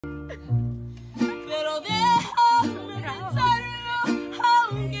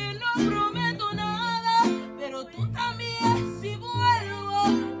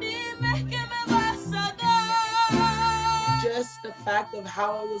fact of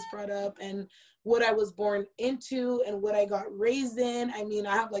how I was brought up and what I was born into and what I got raised in. I mean,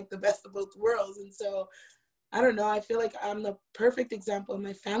 I have like the best of both worlds. And so, I don't know, I feel like I'm the perfect example.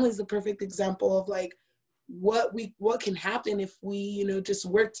 My family's the perfect example of like what can happen if we, you know, just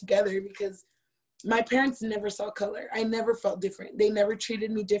work together, because my parents never saw color. I never felt different. They never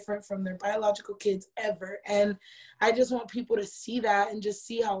treated me different from their biological kids ever. And I just want people to see that and just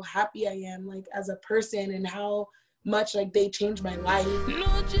see how happy I am, like, as a person, and how much, like, they changed my life.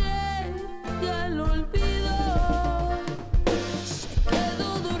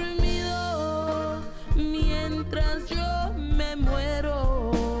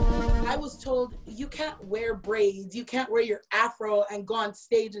 I was told, you can't wear braids, you can't wear your afro and go on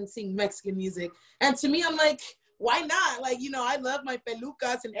stage and sing Mexican music. And to me, I'm like, why not? Like, you know, I love my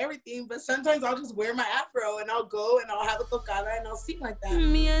pelucas and everything, but sometimes I'll just wear my afro and I'll go and I'll have a tocada and I'll sing like that.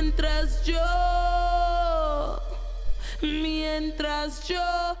 Mientras yo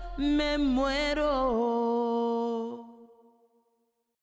me muero.